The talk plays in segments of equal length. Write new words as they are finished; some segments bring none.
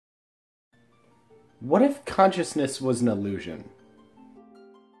What if consciousness was an illusion?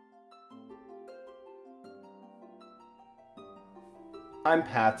 I'm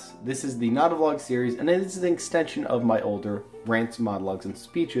Pat, this is the Not a Vlog series, and it is an extension of my older Rants, Monologues, and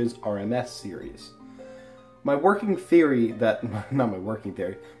Speeches RMS series. My working theory that, not my working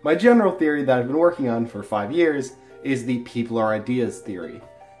theory, my general theory that I've been working on for 5 years is the people are ideas theory.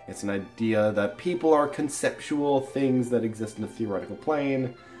 It's an idea that people are conceptual things that exist in the theoretical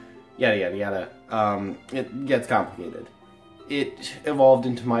plane, yada yada yada. It gets complicated. It evolved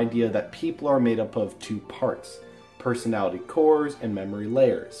into my idea that people are made up of two parts: personality cores and memory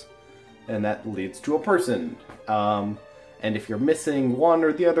layers. And that leads to a person. And if you're missing one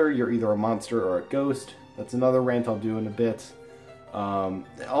or the other, you're either a monster or a ghost. That's another rant I'll do in a bit.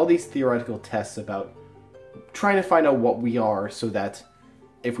 All these theoretical tests about trying to find out what we are, so that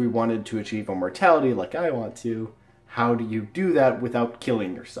if we wanted to achieve immortality like I want to, how do you do that without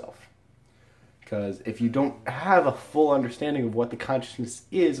killing yourself? Because if you don't have a full understanding of what the consciousness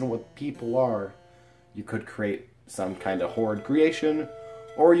is and what people are, you could create some kind of horde creation,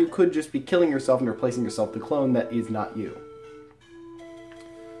 or you could just be killing yourself and replacing yourself with a clone that is not you.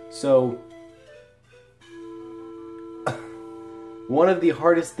 So, one of the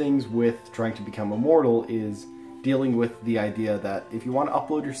hardest things with trying to become immortal is dealing with the idea that if you want to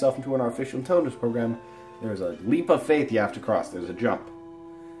upload yourself into an artificial intelligence program, there's a leap of faith you have to cross. There's a jump.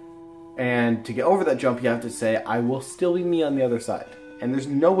 And to get over that jump, you have to say, I will still be me on the other side. And there's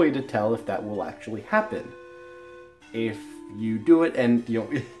no way to tell if that will actually happen. If you do it and,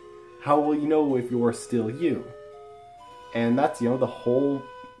 how will you know if you're still you? And that's, the whole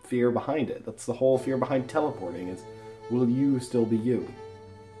fear behind it. That's the whole fear behind teleporting, is, will you still be you?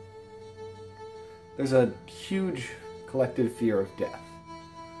 There's a huge collective fear of death.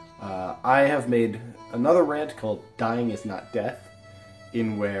 I have made another rant called Dying is Not Death,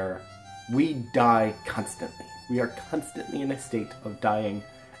 in where we die constantly. We are constantly in a state of dying.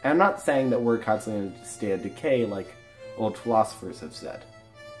 And I'm not saying that we're constantly in a state of decay like old philosophers have said.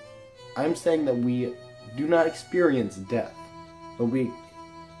 I'm saying that we do not experience death, but we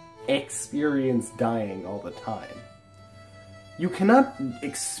experience dying all the time. You cannot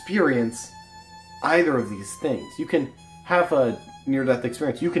experience either of these things. You can have a near-death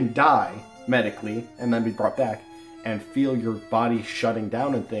experience. You can die medically and then be brought back and feel your body shutting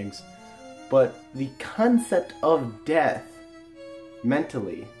down and things. But the concept of death,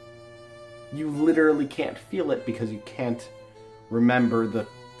 mentally, you literally can't feel it because you can't remember the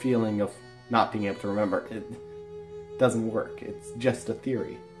feeling of not being able to remember. It doesn't work. It's just a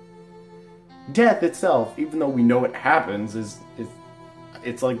theory. Death itself, even though we know it happens,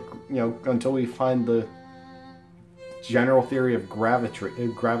 it's like, until we find the general theory of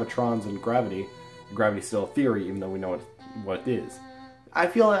gravitrons and gravity. Gravity's still a theory, even though we know what it is. I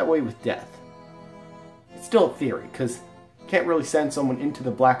feel that way with death. It's still a theory, because you can't really send someone into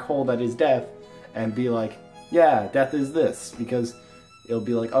the black hole that is death and be like, yeah, death is this, because it'll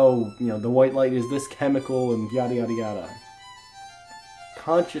be like, oh, the white light is this chemical and yada yada yada.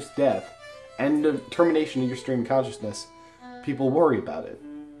 Conscious death and the termination of your stream of consciousness, people worry about it.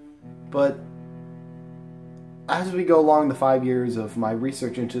 But as we go along the 5 years of my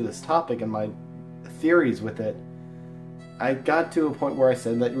research into this topic and my theories with it, I got to a point where I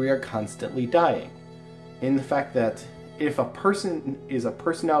said that we are constantly dying. In the fact that if a person is a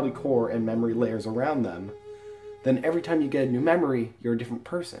personality core and memory layers around them, then every time you get a new memory, you're a different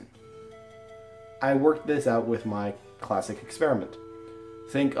person. I worked this out with my classic experiment.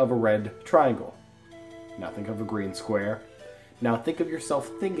 Think of a red triangle. Now think of a green square. Now think of yourself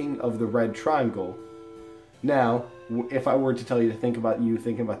thinking of the red triangle. Now, if I were to tell you to think about you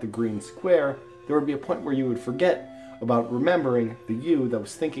thinking about the green square, there would be a point where you would forget about remembering the you that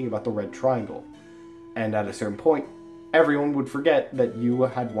was thinking about the red triangle. And at a certain point, everyone would forget that you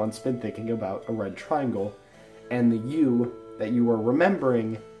had once been thinking about a red triangle, and the you that you were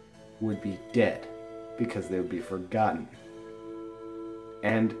remembering would be dead, because they would be forgotten.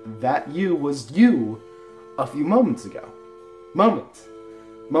 And that you was you a few moments ago. Moments.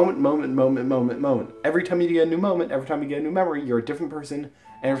 Moment, moment, moment, moment, moment. Every time you get a new moment, every time you get a new memory, you're a different person,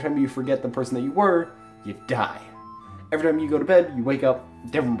 and every time you forget the person that you were, you die. Every time you go to bed, you wake up,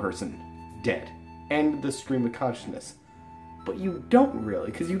 different person, dead. End the stream of consciousness. But you don't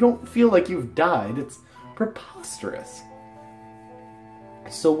really, because you don't feel like you've died. It's preposterous.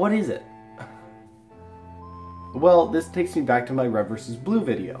 So what is it? Well, this takes me back to my red versus blue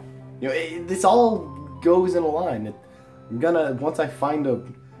video. This all goes in a line. I'm gonna, once I find a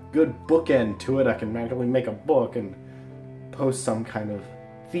good bookend to it, I can actually make a book and post some kind of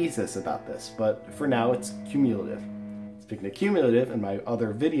thesis about this. But for now, it's cumulative. It's Speaking of cumulative, in my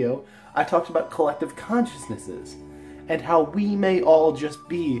other video, I talked about collective consciousnesses, and how we may all just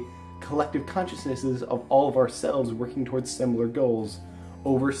be collective consciousnesses of all of ourselves working towards similar goals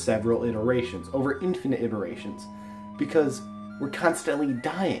over several iterations, over infinite iterations, because we're constantly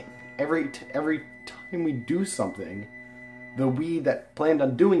dying. Every time we do something, the we that planned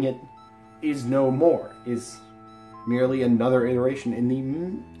on doing it is no more, is merely another iteration in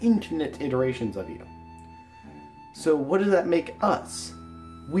the infinite iterations of you. So what does that make us?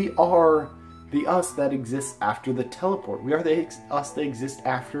 We are the us that exists after the teleport. We are the us that exists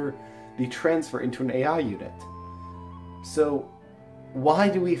after the transfer into an AI unit. So why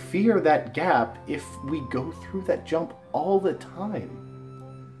do we fear that gap if we go through that jump all the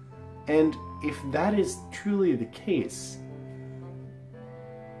time? And if that is truly the case,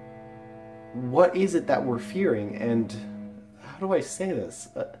 what is it that we're fearing? And how do I say this?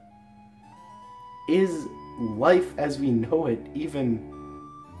 Is life as we know it even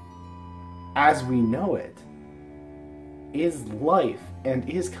as we know it? Is life and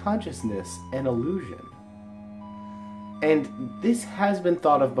is consciousness an illusion? And this has been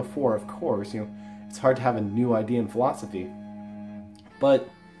thought of before, of course. It's hard to have a new idea in philosophy. But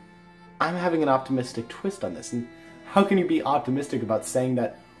I'm having an optimistic twist on this. And how can you be optimistic about saying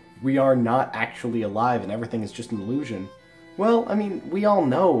that we are not actually alive and everything is just an illusion? Well, I mean, we all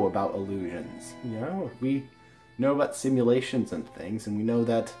know about illusions, We know about simulations and things, and we know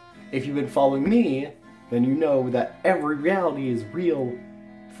that if you've been following me, then you know that every reality is real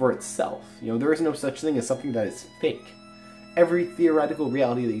for itself. There is no such thing as something that is fake. Every theoretical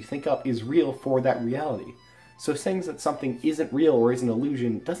reality that you think up is real for that reality. So saying that something isn't real or is an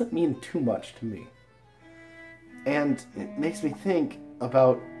illusion doesn't mean too much to me. And it makes me think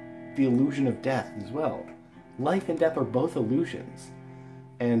about the illusion of death as well. Life and death are both illusions.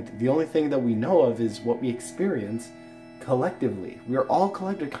 And the only thing that we know of is what we experience collectively. We are all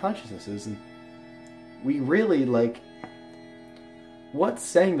collective consciousnesses, and we really, what's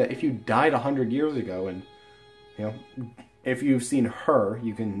saying that if you died 100 years ago, and, if you've seen Her,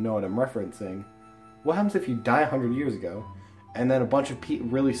 you can know what I'm referencing. What happens if you die 100 years ago, and then a bunch of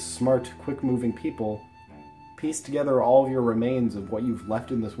really smart, quick-moving people piece together all of your remains of what you've left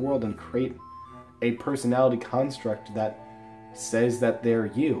in this world and create a personality construct that says that they're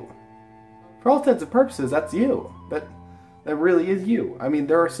you? For all intents and purposes, that's you. That really is you. I mean,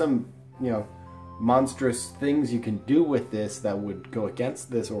 there are some, monstrous things you can do with this that would go against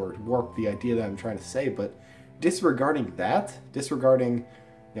this or warp the idea that I'm trying to say, but disregarding that,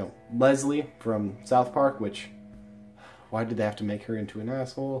 Leslie from South Park, which, why did they have to make her into an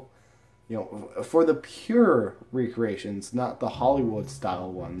asshole? For the pure recreations, not the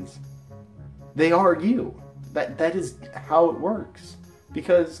Hollywood-style ones, they are you. That is how it works.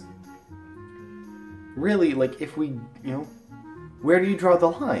 Because, really, if we, where do you draw the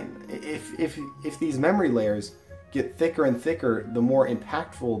line? If these memory layers get thicker and thicker, the more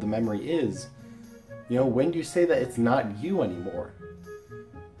impactful the memory is, when do you say that it's not you anymore?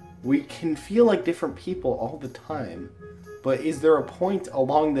 We can feel like different people all the time, but is there a point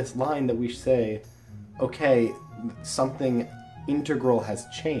along this line that we say, okay, something integral has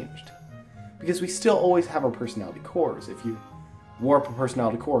changed? Because we still always have our personality cores. If you warp a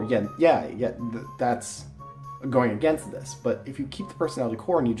personality core, that's going against this. But if you keep the personality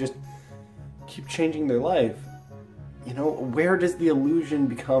core and you just keep changing their life, where does the illusion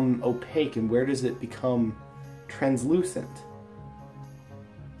become opaque and where does it become translucent?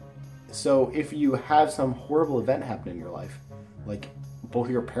 So if you have some horrible event happen in your life, like both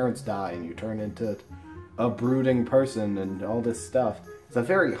your parents die and you turn into a brooding person and all this stuff, it's a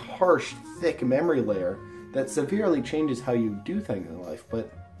very harsh, thick memory layer that severely changes how you do things in life.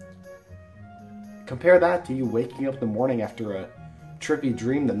 But compare that to you waking up in the morning after a trippy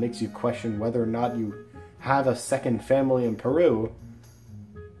dream that makes you question whether or not you have a second family in Peru.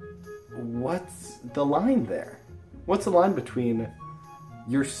 What's the line there? What's the line between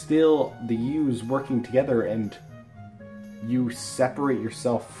you're still the yous working together and you separate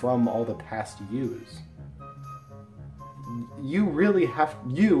yourself from all the past yous? You really have,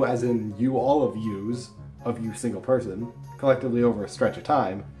 you as in you, all of yous, of you single person, collectively over a stretch of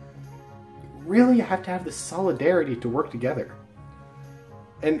time, really have to have this solidarity to work together.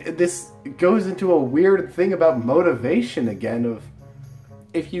 And this goes into a weird thing about motivation again, of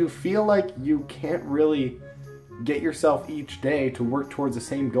if you feel like you can't really get yourself each day to work towards the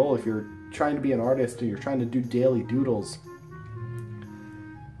same goal, if you're trying to be an artist and you're trying to do daily doodles,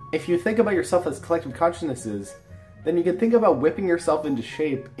 if you think about yourself as collective consciousnesses, then you can think about whipping yourself into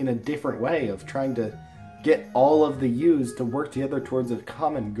shape in a different way, of trying to get all of the yous to work together towards a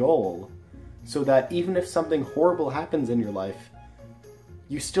common goal, so that even if something horrible happens in your life,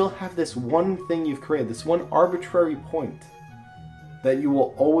 you still have this one thing you've created, this one arbitrary point that you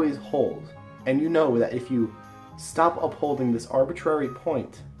will always hold. And you know that if you stop upholding this arbitrary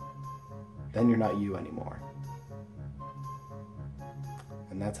point, then you're not you anymore.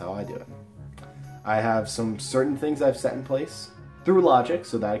 And that's how I do it. I have some certain things I've set in place through logic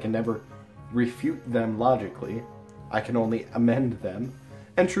so that I can never refute them logically. I can only amend them.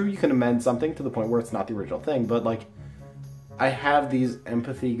 And true, you can amend something to the point where it's not the original thing, but like, I have these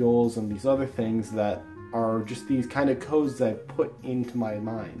empathy goals and these other things that are just these kind of codes I've put into my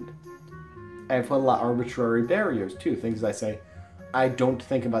mind. I've put a lot of arbitrary barriers too, things I say, I don't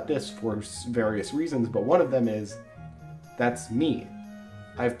think about this for various reasons, but one of them is, that's me.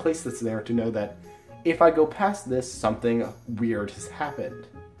 I've placed this there to know that if I go past this, something weird has happened.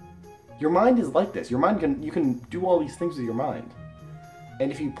 Your mind is like this. Your mind you can do all these things with your mind.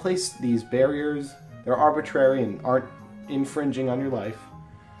 And if you place these barriers, they're arbitrary and aren't infringing on your life,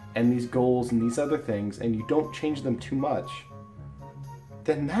 and these goals and these other things, and you don't change them too much,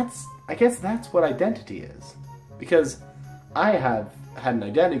 then I guess that's what identity is. Because I have had an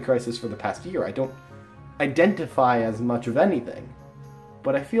identity crisis for the past year. I don't identify as much of anything.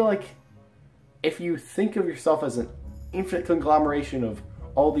 But I feel like if you think of yourself as an infinite conglomeration of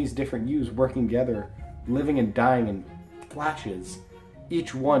all these different yous working together, living and dying in flashes,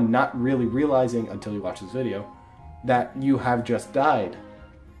 each one not really realizing until you watch this video that you have just died.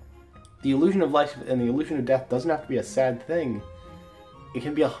 The illusion of life and the illusion of death doesn't have to be a sad thing. It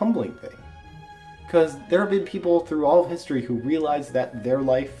can be a humbling thing. Because there have been people through all of history who realize that their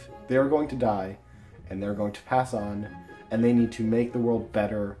life, they're going to die, and they're going to pass on, and they need to make the world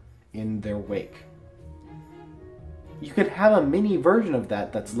better in their wake. You could have a mini version of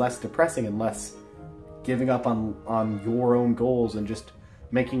that that's less depressing and less giving up on your own goals and just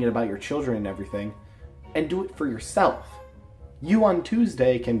making it about your children and everything, and do it for yourself. You on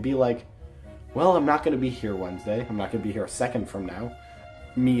Tuesday can be like, well, I'm not going to be here Wednesday. I'm not going to be here a second from now.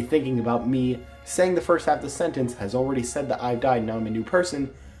 Me thinking about me saying the first half of the sentence has already said that I've died, now I'm a new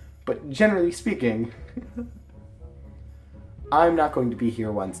person. But generally speaking, I'm not going to be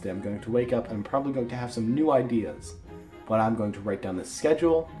here Wednesday. I'm going to wake up and I'm probably going to have some new ideas. But I'm going to write down the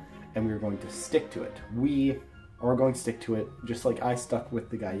schedule and we're going to stick to it. We are going to stick to it just like I stuck with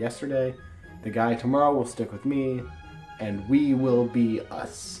the guy yesterday. The guy tomorrow will stick with me, and we will be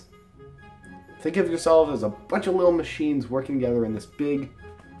us. Think of yourself as a bunch of little machines working together in this big,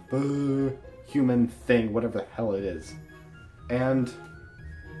 human thing, whatever the hell it is. And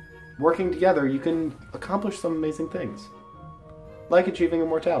working together, you can accomplish some amazing things. Like achieving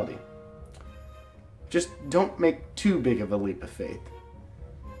immortality. Just don't make too big of a leap of faith.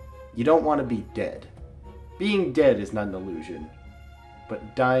 You don't want to be dead. Being dead is not an illusion,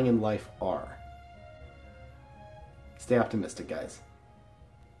 but dying in life are. Stay optimistic, guys.